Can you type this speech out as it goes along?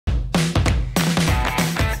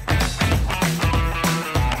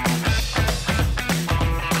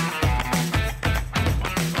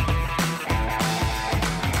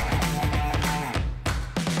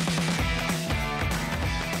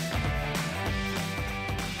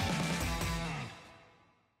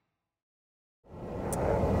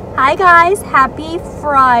Hi guys, happy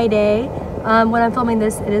Friday. When I'm filming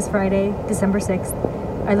this, it is Friday, December 6th.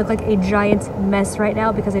 I look like a giant mess right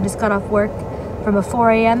now because I just got off work from a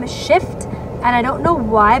 4 a.m. shift, and I don't know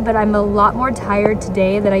why, but I'm a lot more tired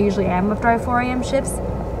today than I usually am after I have 4 a.m. shifts,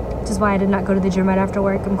 which is why I did not go to the gym right after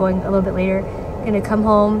work. I'm going a little bit later. Gonna come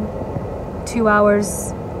home, 2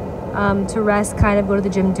 hours to rest, kind of go to the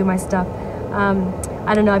gym, do my stuff.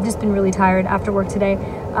 I don't know, I've just been really tired after work today.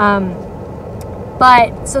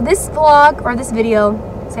 But so this vlog or this video,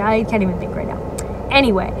 I can't even think right now.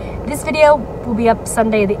 Anyway, this video will be up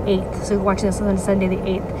Sunday the 8th. So you're watching this on Sunday the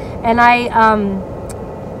 8th. And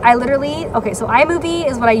I literally, okay, so iMovie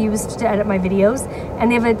is what I use to edit my videos,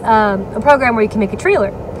 and they have a program where you can make a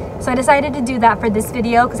trailer. So I decided to do that for this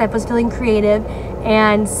video because I was feeling creative.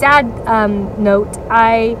 And sad note,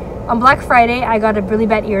 on Black Friday, I got a really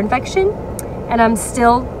bad ear infection, and I'm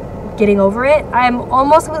still getting over it. I'm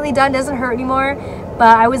almost completely done, doesn't hurt anymore,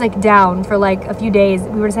 but I was like down for like a few days.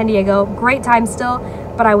 We were in San Diego, great time still,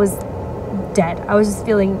 but I was dead. I was just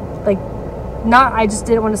feeling like I just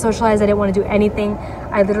didn't want to socialize. I didn't want to do anything.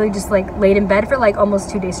 I literally just like laid in bed for like almost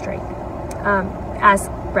 2 days straight. Ask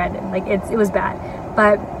Brandon, like it was bad,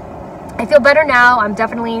 but I feel better now. I'm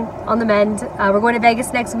definitely on the mend. We're going to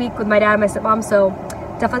Vegas next week with my dad and my stepmom, so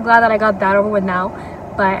definitely glad that I got that over with now.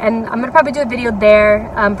 And I'm gonna probably do a video there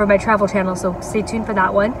for my travel channel, so stay tuned for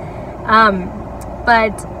that one.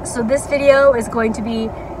 So this video is going to be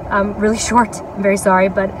really short. I'm very sorry,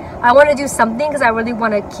 but I want to do something because I really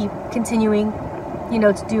want to keep continuing, you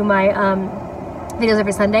know, to do my videos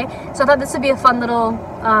every Sunday. So I thought this would be a fun little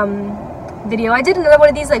video. I did another one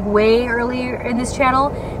of these like way earlier in this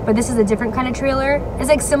channel, but this is a different kind of trailer. It's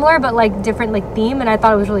like similar but like different like theme, and I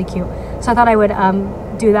thought it was really cute. So I thought I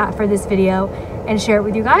would do that for this video and share it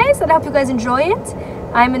with you guys, and I hope you guys enjoy it.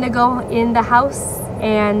 I'm gonna go in the house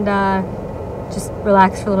and just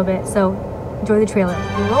relax for a little bit, so enjoy the trailer.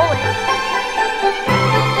 Roll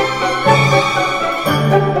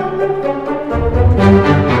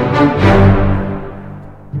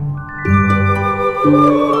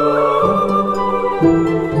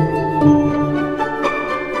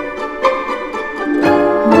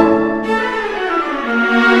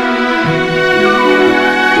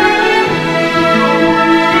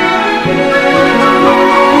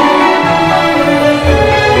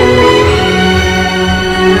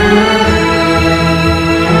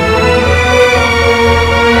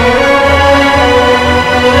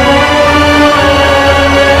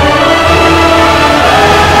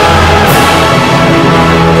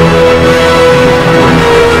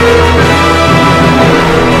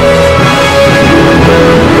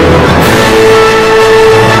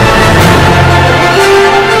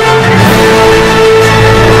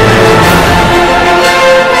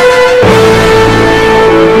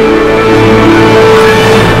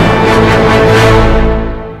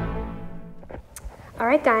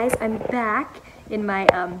Alright guys, I'm back in my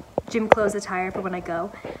gym clothes attire for when I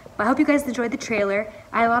go. But I hope you guys enjoyed the trailer.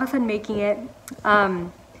 I had a lot of fun making it.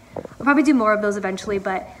 I'll probably do more of those eventually,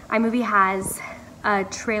 but iMovie has a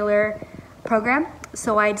trailer program,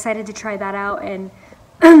 so I decided to try that out, and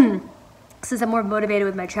since I'm more motivated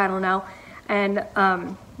with my channel now, and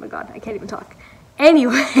oh my god, I can't even talk.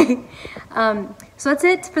 Anyway, so that's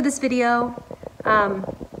it for this video.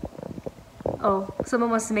 Oh,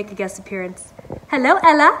 someone wants to make a guest appearance. Hello,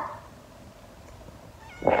 Ella.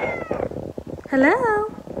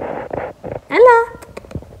 Hello. Ella.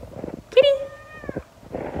 Kitty.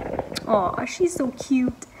 Aw, she's so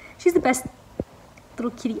cute. She's the best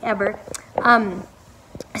little kitty ever.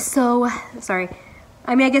 So, sorry.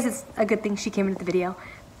 I mean, I guess it's a good thing she came into the video.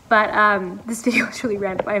 But this video is really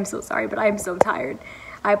random. I am so sorry, but I am so tired.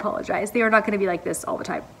 I apologize. They are not going to be like this all the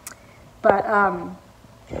time. But,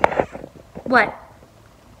 what?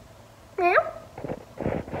 Meow?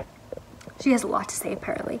 She has a lot to say,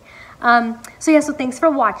 apparently. So yeah, so thanks for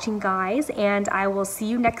watching, guys, and I will see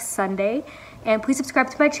you next Sunday. And please subscribe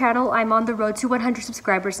to my channel. I'm on the road to 100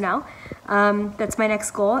 subscribers now. That's my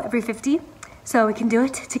next goal, every 50. So we can do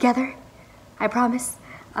it together. I promise.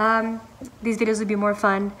 These videos will be more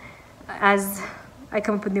fun as I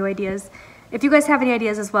come up with new ideas. If you guys have any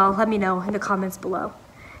ideas as well, let me know in the comments below.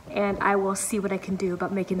 And I will see what I can do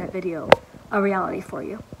about making that video a reality for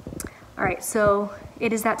you. Alright, so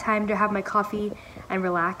it is that time to have my coffee and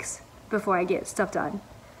relax before I get stuff done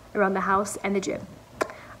around the house and the gym.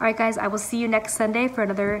 Alright guys, I will see you next Sunday for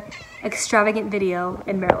another extravagant video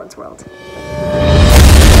in Marilyn's world.